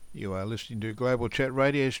You are listening to Global Chat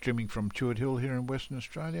Radio, streaming from Chewett Hill here in Western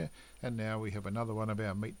Australia. And now we have another one of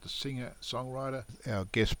our Meet the Singer-Songwriter, our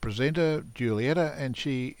guest presenter, Julietta, and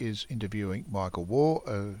she is interviewing Michael Waugh,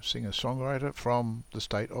 a singer-songwriter from the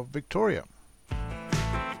state of Victoria.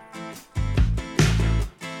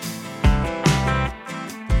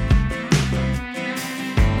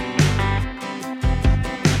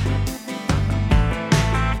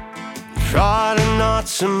 Friday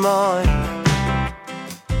nights are mine.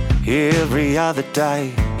 Every other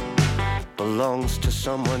day belongs to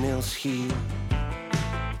someone else here.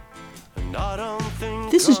 And I don't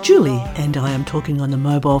think this is Julie, and I am talking on the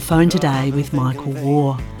mobile phone today with Michael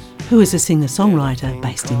Waugh, who is a singer-songwriter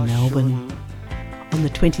based in Melbourne. On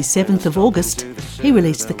the 27th of August, he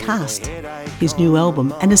released The Cast, his new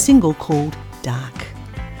album, and a single called Dark.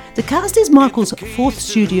 The Cast is Michael's fourth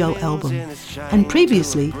studio album, and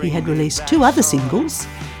previously he had released two other singles,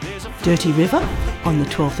 Dirty River on the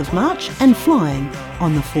 12th of March and Flying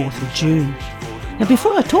on the 4th of June. Now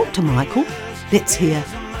before I talk to Michael, let's hear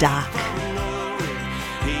Dark.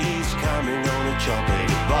 he's coming on a chocolate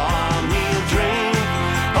bar, me a drink.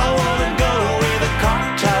 I wanna go where the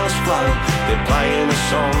cocktails flow. They're playing a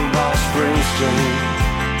song by Springsteen,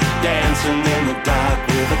 dancing in the dark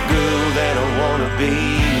with a girl that I wanna be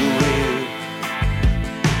with.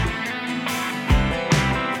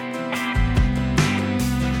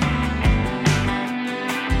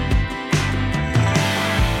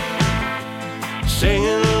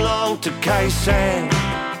 Singing along to K-San,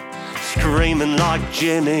 screaming like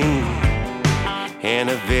Jimmy, and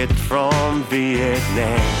a vet from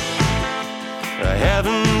Vietnam. I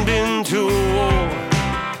haven't been to a war,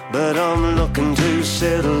 but I'm looking to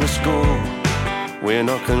settle a score. We're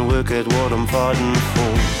not gonna work at what I'm fighting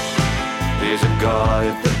for. There's a guy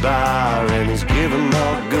at the bar and he's giving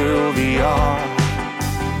my girl the R.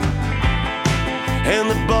 And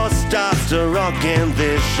the boss starts to rock and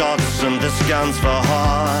there's shots and there's guns for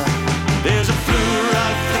hire. There's a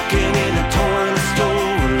fluoride flicking in a toy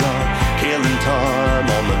store alarm, killing time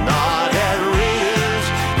on the night at Ritter's.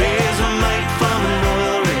 There's a mate from an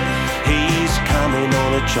oil rig, he's coming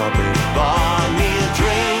on a choppy bar, me a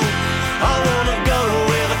drink. I wanna go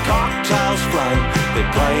where the cocktails flow.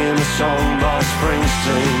 They're playing a song by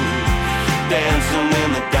Springsteen, dancing in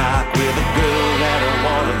the dark with a girl that I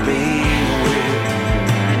wanna be with.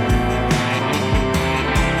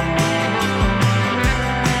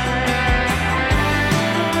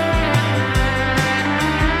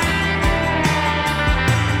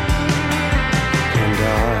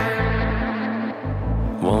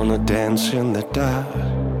 Wanna dance in the dark,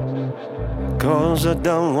 'cause I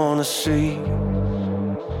don't wanna see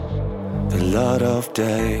the light of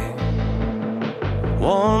day.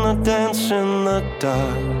 Wanna dance in the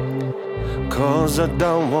dark, 'cause I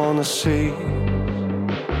don't wanna see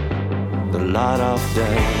the light of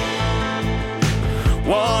day.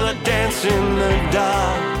 Wanna dance in the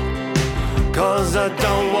dark, 'cause I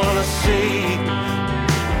don't wanna see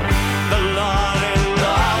the light.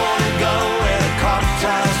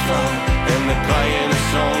 And they're playing a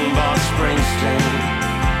song by Springsteen,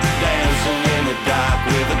 dancing in the dark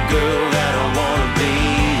with a girl that I wanna be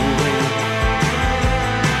with.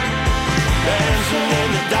 Dancing in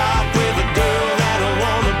the dark with a girl that I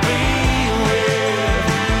wanna be with.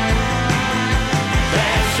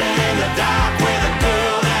 Dancing in the dark with a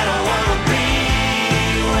girl that I wanna be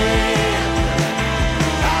with.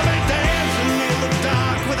 I'll be dancing in the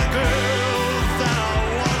dark with a girl that I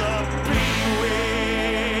wanna be with.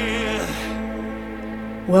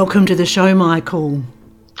 Welcome to the show, Michael.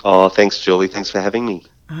 Oh, thanks, Julie. Thanks for having me.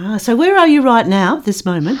 So where are you right now at this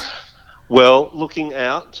moment? Well, looking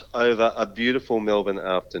out over a beautiful Melbourne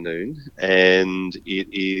afternoon, and it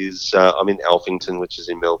is, I'm in Alphington, which is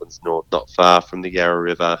in Melbourne's north, not far from the Yarra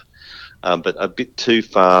River, but a bit too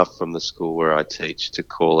far from the school where I teach to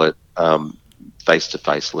call it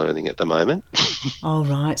face-to-face learning at the moment. All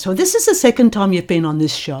right. So this is the second time you've been on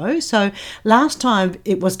this show. So last time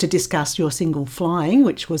it was to discuss your single Flying,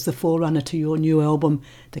 which was the forerunner to your new album,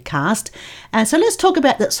 The Cast. And so let's talk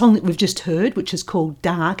about that song that we've just heard, which is called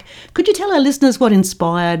Dark. Could you tell our listeners what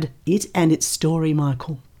inspired it and its story,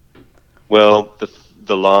 Michael? Well, the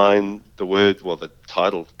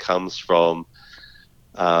title comes from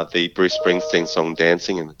the Bruce Springsteen song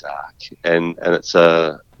 "Dancing in the Dark," and it's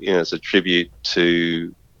it's a tribute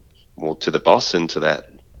to the boss and to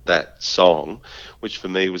that song, which for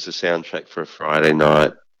me was a soundtrack for a Friday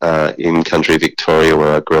night in country Victoria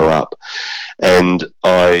where I grew up, and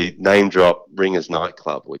I name drop Ringers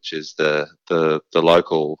Nightclub, which is the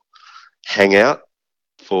local hangout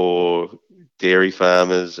for dairy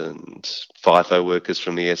farmers and FIFO workers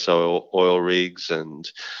from the SO oil rigs and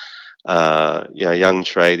young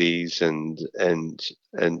tradies and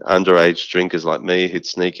underage drinkers like me who'd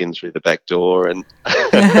sneak in through the back door, and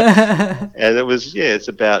and it's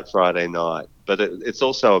about Friday night, but it's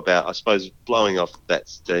also about, I suppose, blowing off that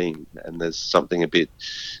steam, and there's something a bit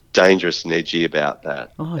dangerous and edgy about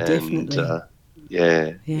that. Oh, definitely.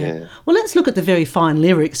 Yeah. Well, let's look at the very fine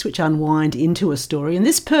lyrics which unwind into a story. And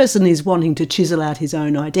this person is wanting to chisel out his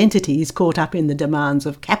own identity. He's caught up in the demands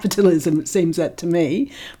of capitalism, it seems that to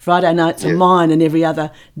me. Friday nights are mine and every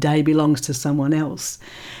other day belongs to someone else.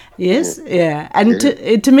 Yes, yeah. And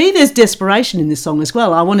to me, there's desperation in this song as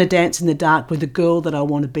well. I want to dance in the dark with the girl that I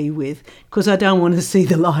want to be with because I don't want to see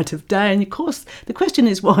the light of day. And, of course, the question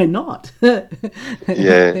is, why not? Yeah.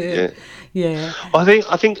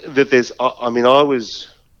 I think that there's. I mean, I was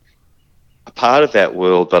a part of that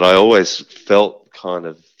world, but I always felt kind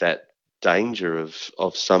of that danger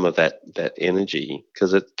of some of that energy,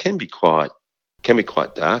 because it can be quite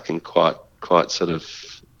dark and quite sort of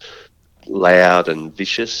loud and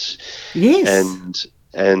vicious. Yes.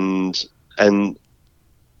 And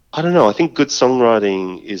I don't know. I think good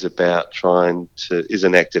songwriting is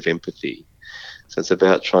an act of empathy. So it's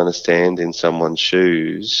about trying to stand in someone's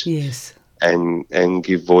shoes. Yes. And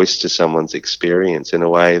give voice to someone's experience in a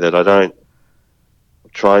way that I don't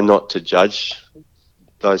try not to judge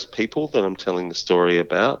those people that I'm telling the story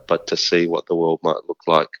about, but to see what the world might look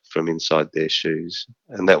like from inside their shoes.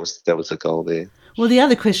 And that was the goal there. Well, the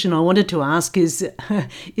other question I wanted to ask is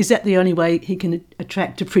that the only way he can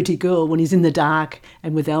attract a pretty girl, when he's in the dark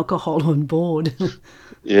and with alcohol on board?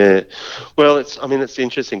 Yeah. Well, it's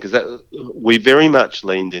interesting because we very much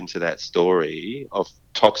leaned into that story of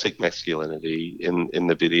toxic masculinity in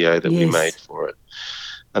the video that we made for it.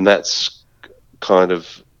 And that's kind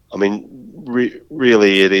of,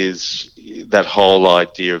 really it is that whole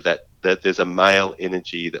idea of that there's a male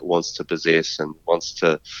energy that wants to possess and wants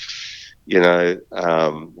to,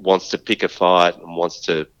 wants to pick a fight and wants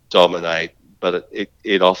to dominate, but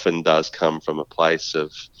it often does come from a place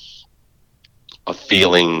of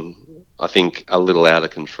feeling, I think, a little out of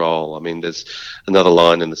control. I mean, there's another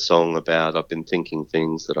line in the song about I've been thinking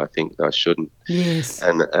things that I think I shouldn't. Yes.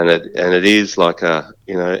 And it is like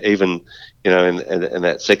even in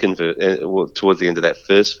that second verse, towards the end of that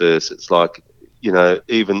first verse, it's like,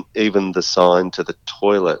 even the sign to the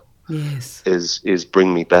toilet is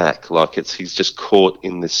bring me back. Like he's just caught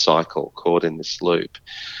in this cycle, caught in this loop,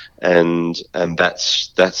 and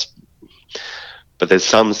that's. But there's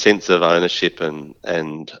some sense of ownership and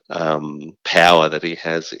power that he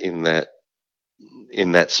has in that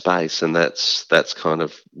space, and that's kind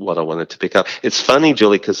of what I wanted to pick up. It's funny,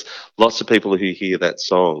 Julie, because lots of people who hear that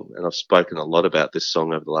song, and I've spoken a lot about this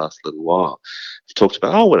song over the last little while, have talked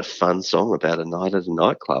about, what a fun song about a night at a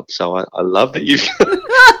nightclub. So I love that you,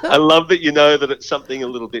 I love that you know that it's something a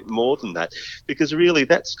little bit more than that, because really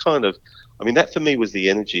that's kind of, that for me was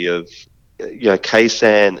the energy of, Khe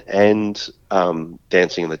and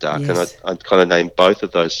Dancing in the Dark, and I kind of named both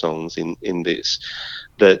of those songs in this.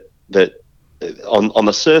 That on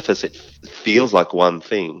the surface it feels like one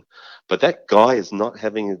thing, but that guy is not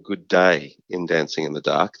having a good day in Dancing in the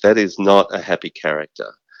Dark. That is not a happy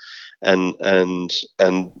character, and I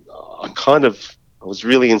was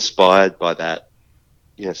really inspired by that,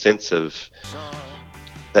 sense of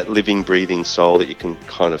that living, breathing soul that you can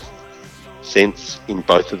kind of sense in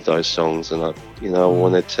both of those songs. And I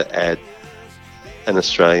wanted to add an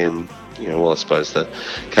Australian, I suppose that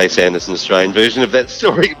Khe Sanh is an Australian version of that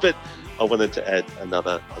story, but I wanted to add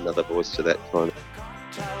another voice to that kind of.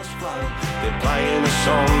 They're playing a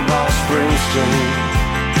song by Springsteen,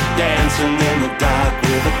 dancing in the dark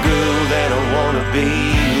with a girl that I want to be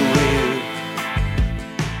with.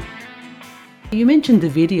 You mentioned the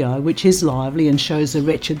video, which is lively and shows the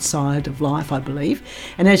wretched side of life, I believe.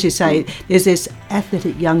 And as you say, there's this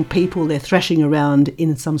athletic young people, they're thrashing around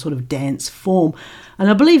in some sort of dance form. And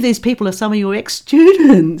I believe these people are some of your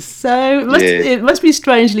ex-students. So it must be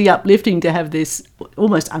strangely uplifting to have this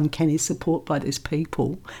almost uncanny support by these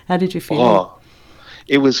people. How did you feel?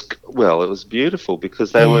 It was beautiful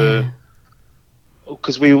because they were...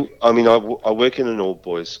 Because I work in an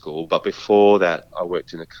all-boys school, but before that I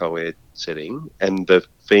worked in a co-ed setting, and the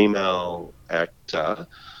female actor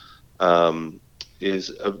is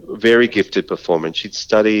a very gifted performer, and she'd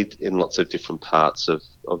studied in lots of different parts of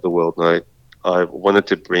the world, and I wanted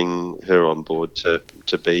to bring her on board to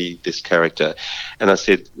be this character. And I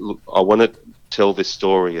said, look, I want to tell this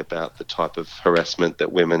story about the type of harassment that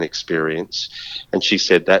women experience. And she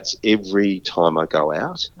said, that's every time I go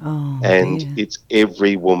out. It's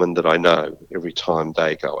every woman that I know every time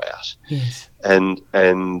they go out. Yes. and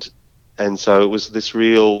so it was this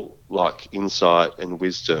real like insight and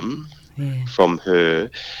wisdom from her,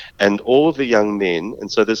 and all of the young men.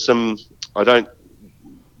 And so there's some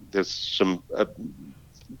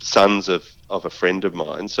sons of a friend of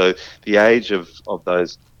mine. So the age of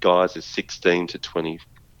those guys is 16 to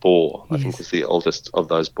 24, I think was the oldest of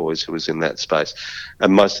those boys who was in that space.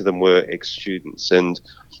 And most of them were ex-students. And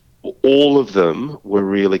all of them were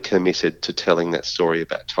really committed to telling that story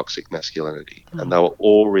about toxic masculinity. And they were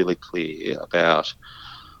all really clear about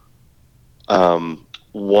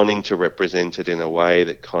wanting to represent it in a way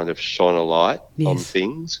that kind of shone a light on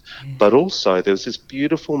things. But also there was this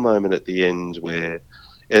beautiful moment at the end where,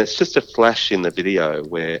 and it's just a flash in the video,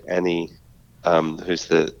 where Annie, who's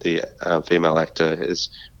the female actor, is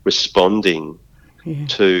responding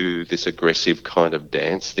to this aggressive kind of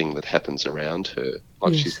dance thing that happens around her.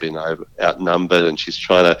 Like she's been outnumbered and she's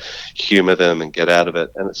trying to humour them and get out of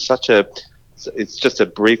it. And it's just a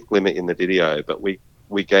brief glimmer in the video, but we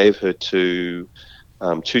gave her two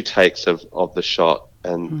takes of the shot,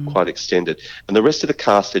 and quite extended. And the rest of the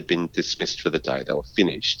cast had been dismissed for the day. They were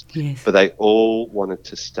finished. Yes. But they all wanted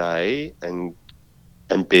to stay and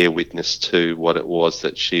bear witness to what it was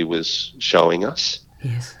that she was showing us.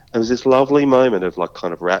 Yes. It was this lovely moment of like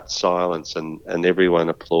kind of rapt silence and everyone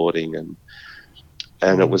applauding, and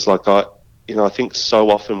it was like I think so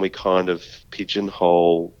often we kind of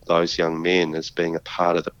pigeonhole those young men as being a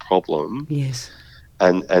part of the problem. Yes.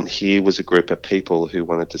 And here was a group of people who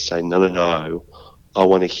wanted to say, no, I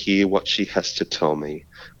want to hear what she has to tell me,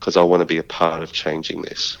 because I want to be a part of changing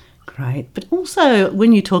this. Great. But also,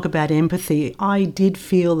 when you talk about empathy, I did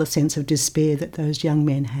feel the sense of despair that those young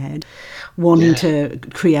men had, wanting to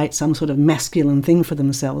create some sort of masculine thing for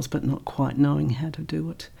themselves, but not quite knowing how to do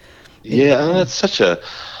it. Yeah, and it's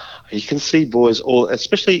you can see boys all,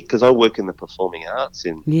 especially because I work in the performing arts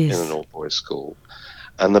in an all-boys school,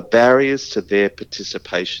 and the barriers to their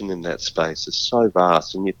participation in that space are so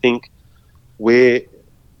vast. And you think,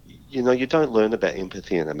 you don't learn about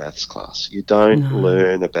empathy in a maths class. You don't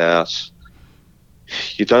learn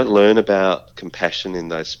about compassion in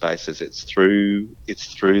those spaces. It's through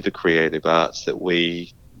the creative arts that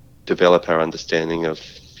we develop our understanding of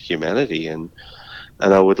humanity. And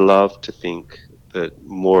I would love to think that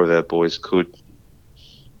more of our boys could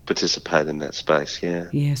participate in that space, yeah.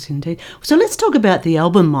 Yes, indeed. So let's talk about the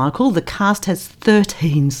album, Michael. The cast has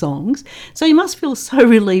 13 songs, so you must feel so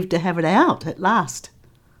relieved to have it out at last.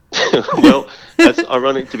 Well, it's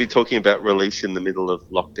ironic to be talking about release in the middle of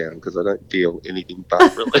lockdown, because I don't feel anything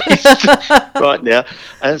but release right now.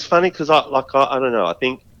 And it's funny because I don't know, I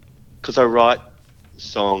think because I write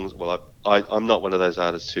songs, well, I'm not one of those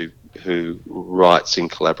artists who writes in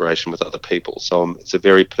collaboration with other people, so it's a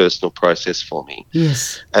very personal process for me.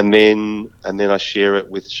 Yes. And then I share it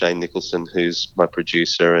with Shane Nicholson, who's my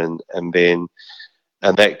producer, and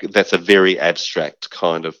that's a very abstract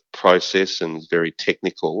kind of process and very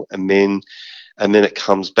technical, and then it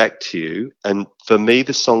comes back to you. And for me,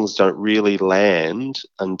 the songs don't really land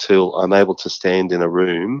until I'm able to stand in a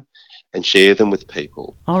room and share them with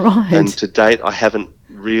people. All right. And to date, I haven't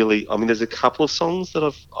really. I mean, there's a couple of songs that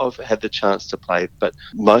I've had the chance to play, but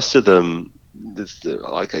most of them,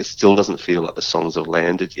 it still doesn't feel like the songs have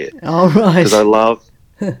landed yet. All right. Because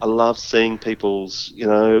I love seeing people's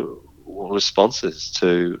responses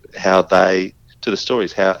to the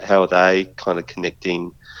stories, how are they kind of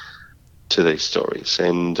connecting to these stories,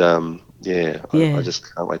 and I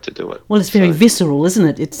just can't wait to do it. Well, it's very visceral, isn't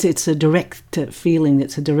it? It's a direct feeling.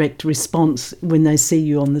 It's a direct response when they see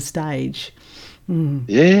you on the stage.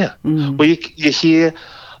 Yeah. Well, you hear,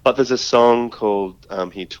 like, there's a song called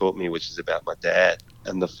He Taught Me, which is about my dad,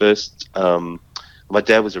 and the first my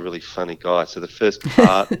dad was a really funny guy, so the first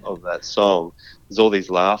part of that song, there's all these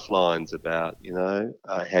laugh lines about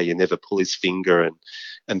how you never pull his finger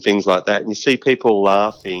and things like that. And you see people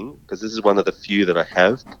laughing, because this is one of the few that I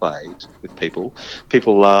have played with people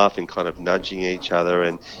laugh and kind of nudging each other,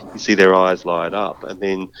 and you see their eyes light up. And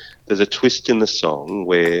then there's a twist in the song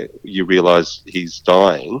where you realise he's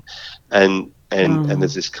dying, and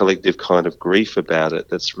there's this collective kind of grief about it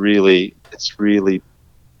that's really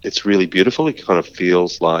beautiful. It kind of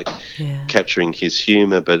feels like capturing his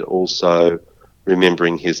humour, but also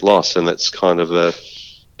remembering his loss, and that's kind of a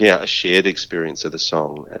shared experience of the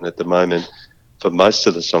song. And at the moment, for most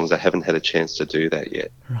of the songs, I haven't had a chance to do that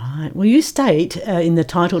yet. Right. Well, you state in the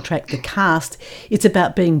title track, The Cast, it's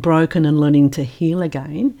about being broken and learning to heal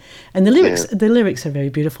again. And the lyrics are very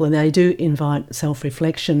beautiful, and they do invite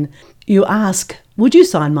self-reflection. You ask, would you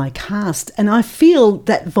sign my cast? And I feel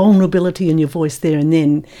that vulnerability in your voice there and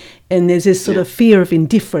then. And there's this sort of fear of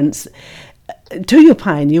indifference. to your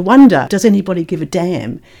pain. You wonder, does anybody give a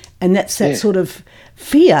damn? And that's that sort of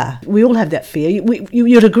fear. We all have that fear.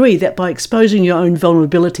 You'd agree that by exposing your own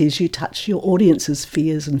vulnerabilities, you touch your audience's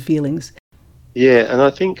fears and feelings. Yeah, and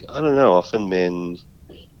I think, I don't know, often men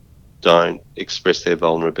don't express their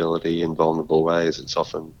vulnerability in vulnerable ways. It's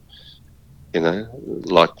often, you know,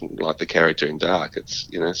 like the character in Dark. It's,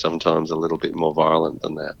 you know, sometimes a little bit more violent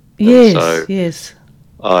than that. Yes, and so yes.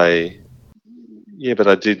 But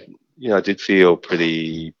I did feel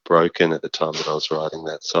pretty broken at the time that I was writing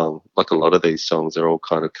that song. Like a lot of these songs, they're all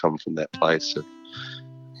kind of come from that place of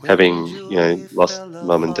having, you know, lost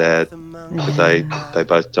mum and dad because they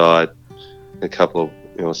both died in a couple of,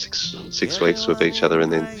 you know, six weeks with each other,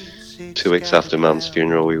 and then 2 weeks after mum's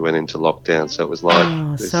funeral we went into lockdown. So it was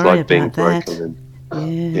like it's like being broken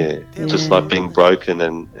and just like being broken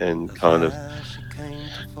and kind of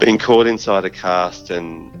being caught inside a cast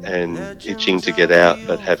and itching to get out,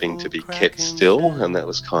 but having to be kept still, and that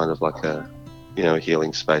was kind of like a, you know, a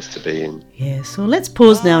healing space to be in. Yeah, so let's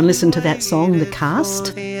pause now and listen to that song, The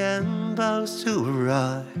Cast. The ambos to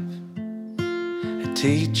arrive. A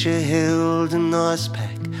teacher held an ice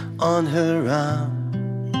pack on her arm.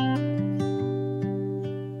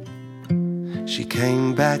 She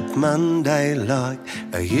came back Monday like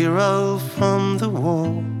a hero from the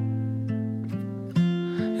war,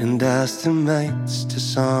 and asked her mates to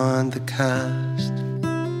sign the cast.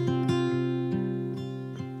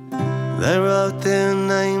 They wrote their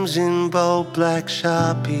names in bold black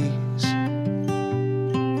Sharpies.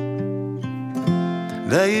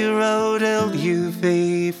 They wrote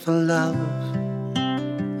LUV for love.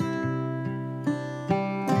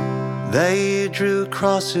 They drew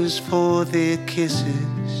crosses for their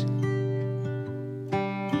kisses.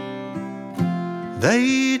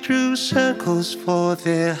 They drew circles for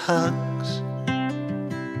their hugs.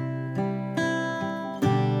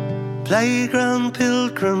 Playground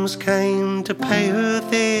pilgrims came to pay her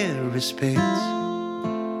their respects.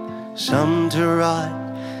 Some to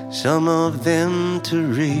write, some of them to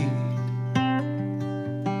read.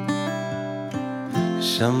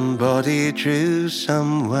 Somebody drew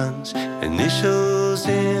someone's initials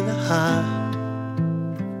in a heart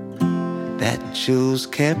that Jules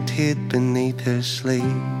kept hid beneath her sleeve.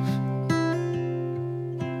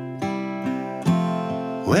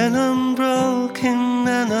 When I'm broken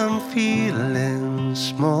and I'm feeling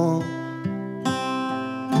small,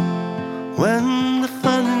 when the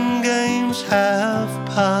fun and games have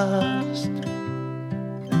passed,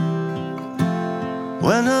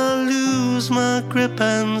 when I lose my grip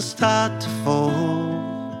and start to fall,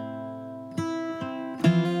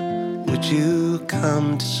 would you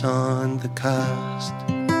come to sign the cast?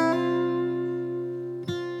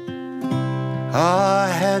 I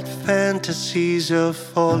had fantasies of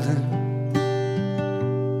falling,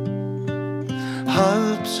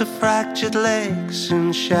 hopes of fractured legs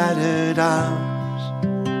and shattered arms.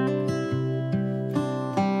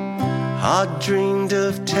 I dreamed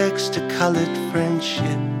of texture-colored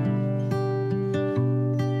friendship,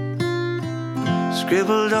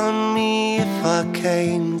 scribbled on me if I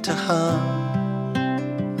came to harm.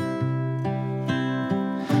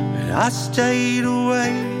 But I stayed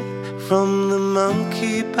away from the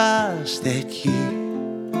monkey bars that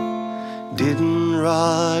you didn't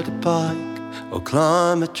ride a bike or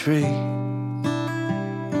climb a tree.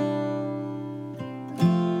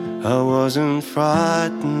 I wasn't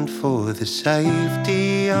frightened for the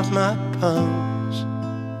safety of my bones,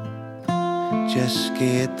 just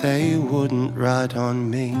scared they wouldn't ride on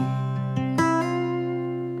me.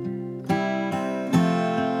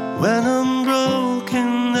 When I'm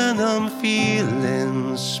broken and I'm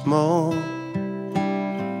feeling small,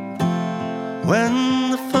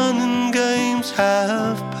 when the fun and games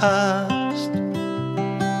have passed,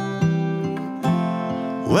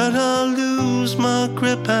 when I lose my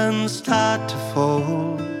grip and start to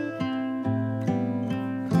fall,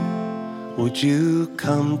 would you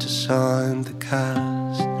come to sign the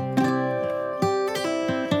cast?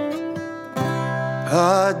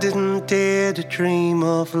 I didn't dare to dream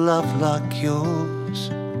of love like yours.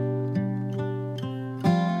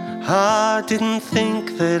 I didn't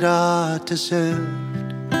think that I deserved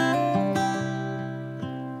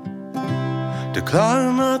to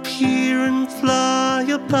climb up here and fly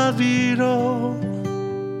above it all,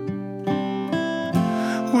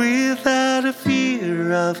 without a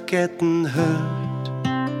fear of getting hurt.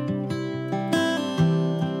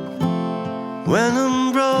 When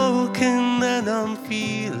I'm broken and I'm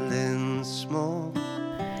feeling small.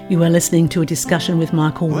 You are listening to a discussion with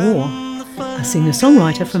Michael Waugh, a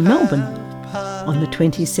singer-songwriter from Melbourne. On the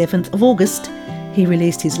 27th of August, he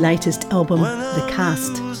released his latest album, The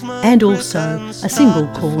Cast, and also a single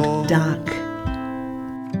called Dark.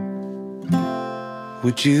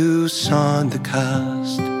 Would you sign the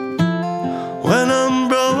cast when I'm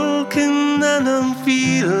broken and I'm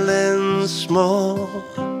feeling small?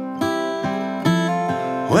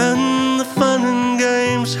 When the fun and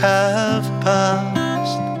games have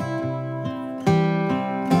passed,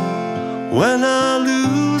 when I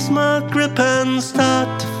lose my grip and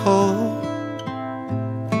start to fall,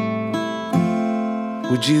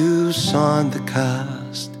 would you sign the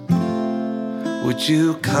cast? Would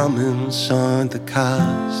you come and sign the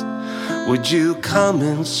cast? Would you come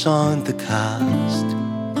and sign the cast?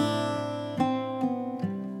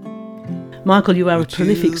 Michael, you are a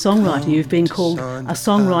prolific songwriter. You've been called a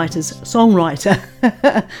songwriter's songwriter.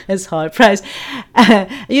 That's high praise.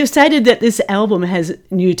 You've stated that this album has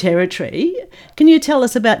new territory. Can you tell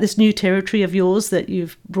us about this new territory of yours that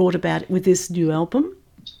you've brought about with this new album?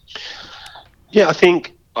 Yeah, I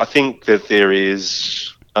think that there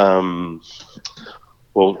is, trying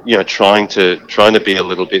to be a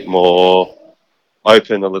little bit more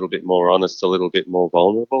open, a little bit more honest, a little bit more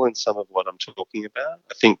vulnerable in some of what I'm talking about.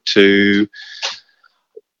 I think too,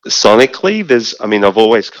 sonically, I've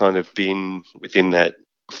always kind of been within that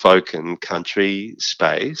folk and country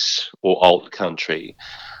space or alt country.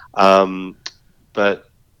 But,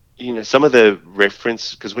 some of the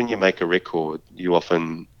reference, because when you make a record, you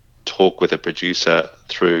often talk with a producer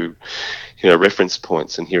through reference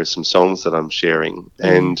points, and here are some songs that I'm sharing.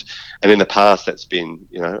 And in the past that's been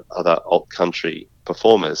other alt country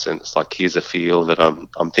performers, and it's like, here's a feel that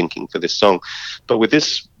I'm thinking for this song. But with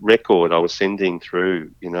this record I was sending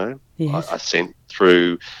through, Yes. I sent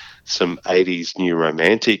through some 80s new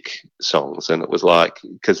romantic songs, and it was like,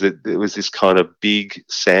 because there was this kind of big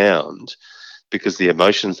sound, because the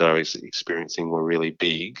emotions that I was experiencing were really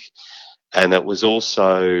big. And it was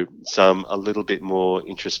also a little bit more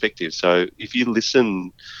introspective. So if you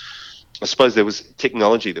listen, I suppose there was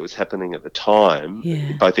technology that was happening at the time,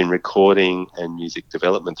 both in recording and music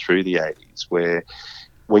development through the 80s, where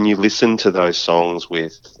when you listen to those songs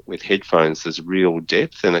with headphones, there's real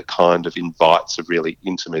depth, and it kind of invites a really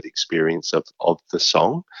intimate experience of the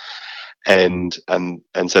song. And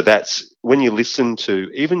so that's when you listen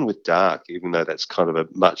to, even with Dark, even though that's kind of a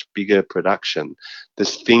much bigger production,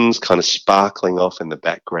 there's things kind of sparkling off in the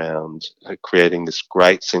background, creating this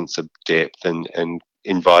great sense of depth and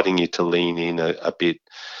inviting you to lean in a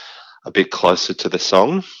bit closer to the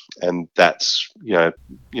song. And that's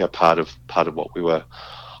part of what we were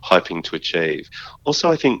hoping to achieve.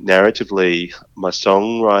 Also, I think narratively, my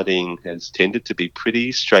songwriting has tended to be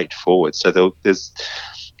pretty straightforward. So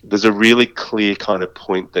there's a really clear kind of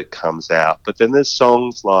point that comes out. But then there's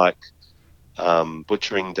songs like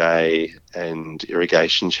Butchering Day and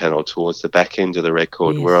Irrigation Channel towards the back end of the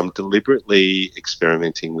record, where I'm deliberately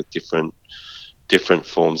experimenting with different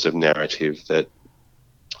forms of narrative, that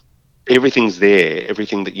everything's there,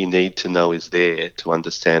 everything that you need to know is there to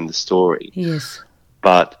understand the story. Yes.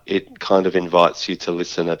 But it kind of invites you to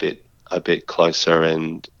listen a bit closer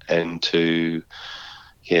and to...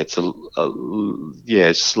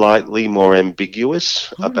 it's slightly more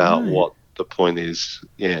ambiguous about what the point is.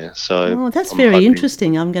 Yeah, so that's very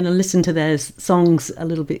interesting. I'm going to listen to those songs a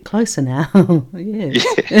little bit closer now. Yes.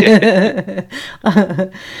 Yeah.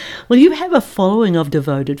 Well, you have a following of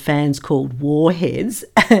devoted fans called Warheads,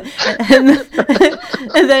 and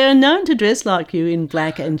they are known to dress like you in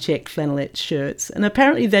black and checked flannelette shirts, and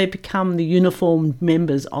apparently they become the uniformed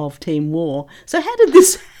members of Team War. So how did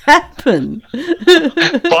this happen?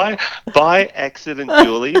 by accident,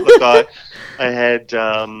 Julie. Look, I had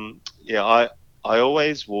I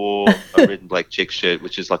always wore a red and black check shirt,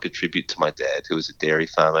 which is like a tribute to my dad, who was a dairy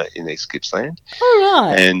farmer in East Gippsland. All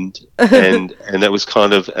right. And that was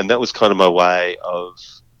kind of my way of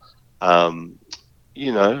I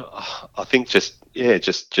think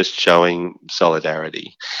just showing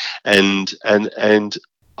solidarity. And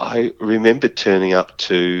I remember turning up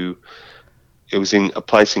to, it was in a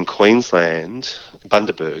place in Queensland,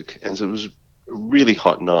 Bundaberg, and so it was a really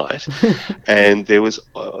hot night, and there was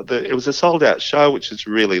it was a sold out show, which is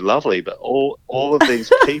really lovely, but all of these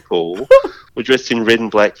people were dressed in red and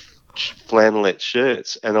black flannelette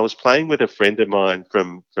shirts, and I was playing with a friend of mine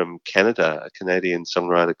from Canada, a Canadian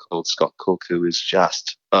songwriter called Scott Cook, who is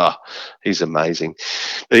just he's amazing.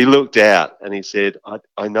 But he looked out and he said,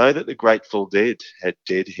 I know that the Grateful Dead had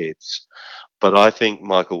dead heads, but I think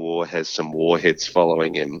Michael Waugh has some warheads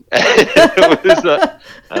following him.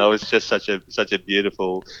 It was just such a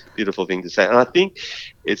beautiful thing to say. And I think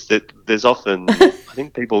it's that there's often, I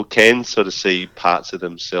think people can sort of see parts of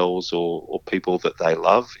themselves or people that they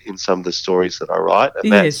love in some of the stories that I write,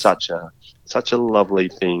 and that's such a lovely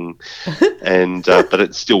thing. And but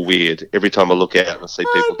it's still weird. Every time I look out and I see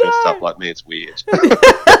people dressed up like me, it's weird.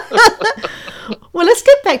 Well, let's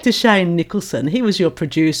get back to Shane Nicholson. He was your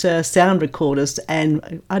producer, sound recordist,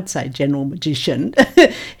 and I'd say general magician.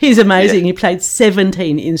 He's amazing. Yeah. He played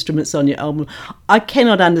 17 instruments on your album. I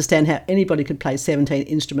cannot understand how anybody could play 17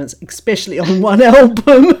 instruments, especially on one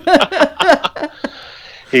album.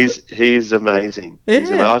 He's amazing.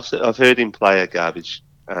 Yeah. I've heard him play a garbage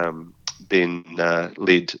bin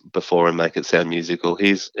lid before and make it sound musical.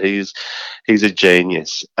 He's a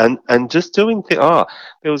genius. And just doing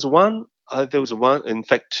there was one, in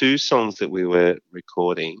fact, 2 songs that we were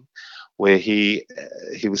recording where he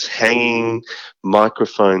was hanging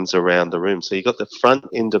microphones around the room. So you got the front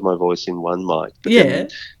end of my voice in one mic, but then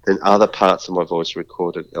other parts of my voice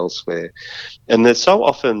recorded elsewhere. And there's so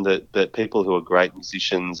often that people who are great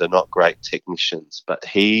musicians are not great technicians, but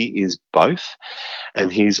he is both. And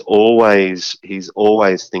he's always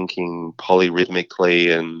thinking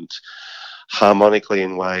polyrhythmically and harmonically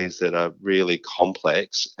in ways that are really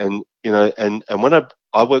complex. And and when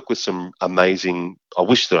I work with some amazing, I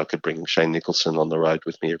wish that I could bring Shane Nicholson on the road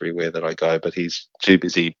with me everywhere that I go, but he's too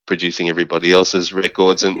busy producing everybody else's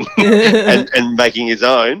records and and making his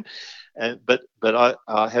own. But I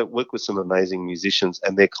have worked with some amazing musicians,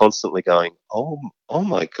 and they're constantly going, oh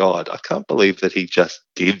my God, I can't believe that he just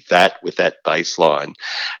did that with that bass line.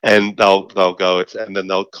 And they'll go, and then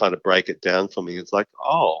they'll kind of break it down for me. It's like,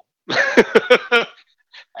 oh.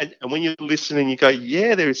 And when you listen and you go,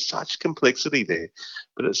 yeah, there is such complexity there,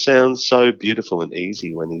 but it sounds so beautiful and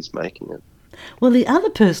easy when he's making it. Well, the other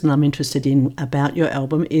person I'm interested in about your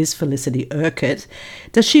album is Felicity Urquhart.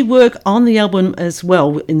 Does she work on the album as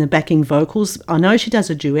well in the backing vocals? I know she does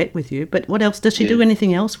a duet with you, but what else? Does she do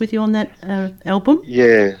anything else with you on that album?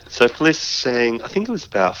 Yeah, so Felice sang, I think it was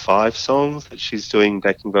about 5 songs that she's doing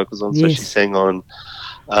backing vocals on. Yes. So she sang on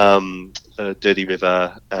Dirty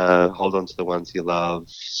River, Hold On to the Ones You Love,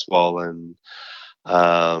 Swollen.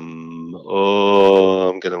 I'm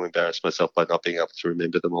going to embarrass myself by not being able to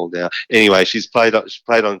remember them all now. Anyway, she's played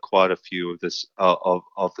on quite a few of this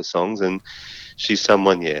of the songs, and she's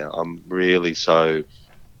someone. Yeah, I'm really so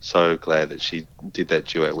glad that she did that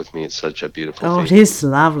duet with me. It's such a beautiful thing. It is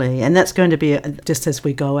lovely, and that's going to be just as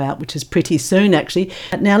we go out, which is pretty soon, actually.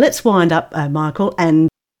 Now let's wind up, Michael, and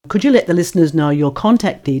could you let the listeners know your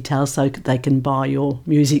contact details so they can buy your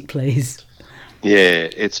music, please? Yeah,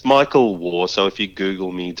 it's Michael Waugh. So if you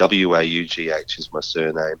Google me, Waugh is my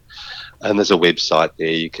surname, and there's a website there.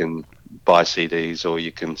 You can buy CDs, or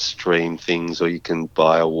you can stream things, or you can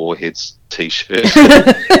buy a Warheads T-shirt.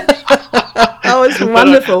 Oh, it's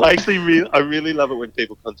wonderful. I really love it when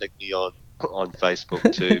people contact me on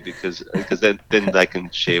Facebook too, because then they can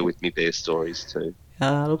share with me their stories too.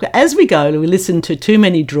 Look, as we go, we listen to Too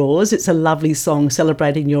Many Draws. It's a lovely song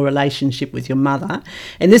celebrating your relationship with your mother.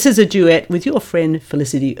 And this is a duet with your friend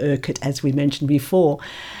Felicity Urquhart, as we mentioned before.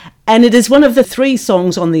 And it is one of the 3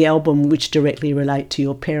 songs on the album which directly relate to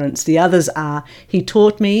your parents. The others are He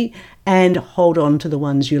Taught Me and Hold On to the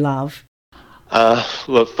Ones You Love.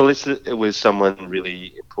 Look, Felicity was someone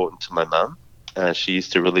really important to my mum. She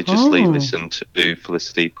used to religiously listen to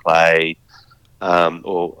Felicity play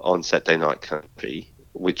or on Saturday Night Country,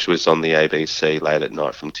 which was on the ABC late at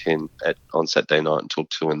night from 10 on Saturday night until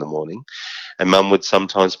 2 in the morning. And Mum would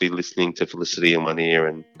sometimes be listening to Felicity in one ear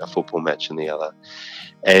and a football match in the other.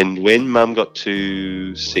 And when Mum got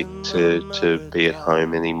too sick to be at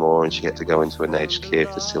home anymore and she had to go into an aged care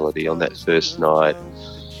facility, on that first night,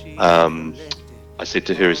 I said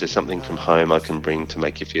to her, is there something from home I can bring to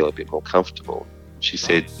make you feel a bit more comfortable? She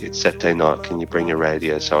said, it's Saturday night, can you bring a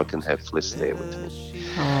radio so I can have Felice there with me?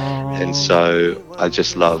 Oh. And so I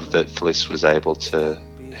just love that Felice was able to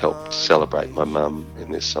help celebrate my mum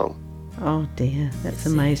in this song. Oh dear, that's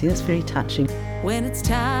amazing. That's very touching. When it's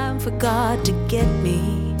time for God to get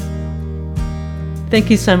me.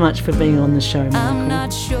 Thank you so much for being on the show, Michael. I'm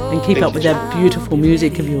not sure. And keep up with that beautiful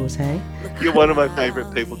music of yours, hey? You're one of my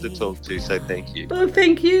favourite people to talk to, so thank you. Oh,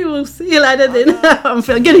 thank you. We'll see you later then. I'm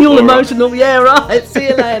getting all emotional. Right. Yeah, right. See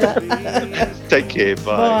you later. Take care.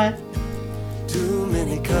 Bye. Bye. Too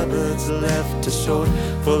many cupboards left to sort,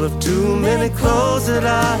 full of too many clothes that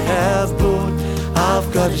I have bought.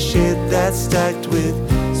 I've got a shed that's stacked with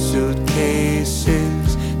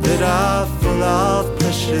suitcases that are full of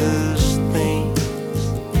precious things.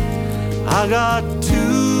 I got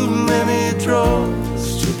too many drawers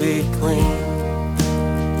to be clean.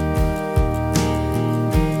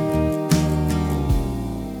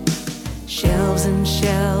 Shelves and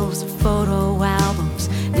shelves of photo albums,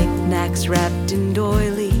 knickknacks wrapped in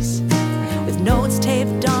doilies, with notes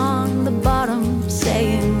taped on the bottom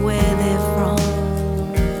saying where they're from.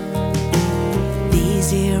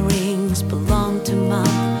 These earrings belong to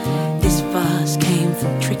Mum. This vase came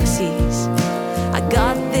from Trixie's. I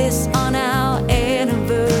got this on our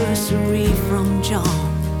anniversary from John.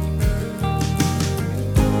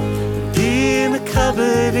 In a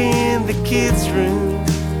cupboard in the kids' room,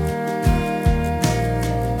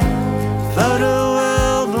 photo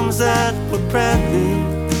albums that were brand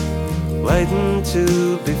new, waiting to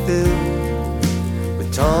be filled with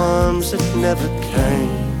times that never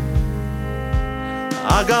came.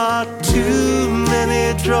 I got too many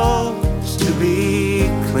drawers to be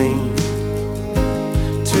clean,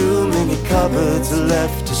 too many cupboards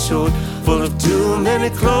left to sort, full of too many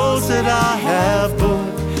clothes that I have bought.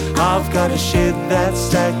 I've got a shed that's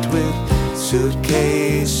stacked with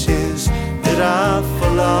suitcases that are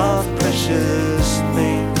full of precious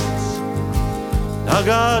things. I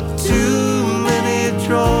got too many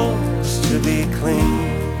drawers to be clean,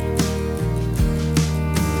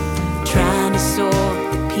 Trying to sort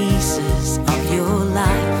the pieces of your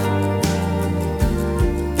life,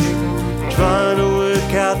 trying to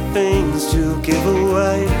work out things to give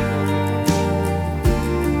away,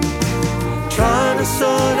 trying to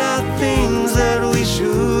sort out things that we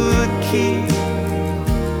should keep,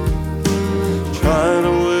 trying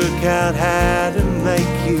to work out how to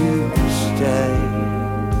make you stay.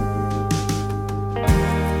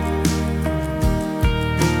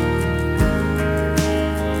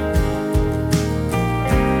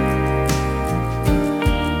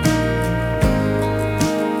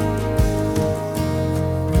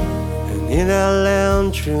 In our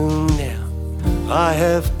lounge room now, I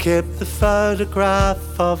have kept the photograph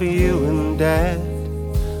of you and Dad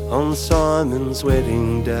on Simon's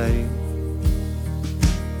wedding day.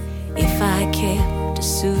 if I kept a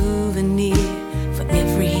souvenir for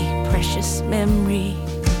every precious memory,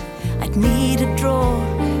 I'd need a drawer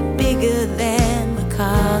bigger than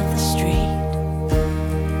MacArthur Street.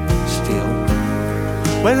 Still,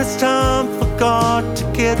 when it's time for God to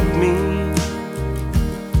get me,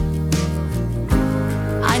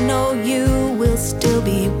 I know you will still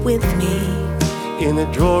be with me. in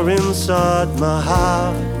a drawer inside my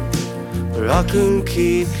heart, where I can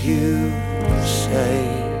keep you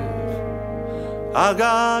safe. I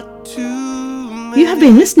got too many. You have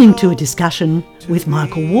been listening to a discussion with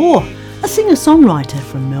Michael Waugh, a singer-songwriter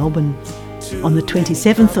from Melbourne. On the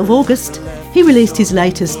 27th of August, he released his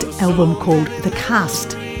latest album called The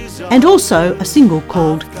Cast, and also a single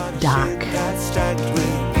called Dark. That's stacked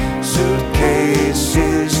with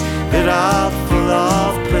suitcases that are full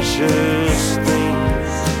of precious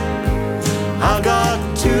things. I got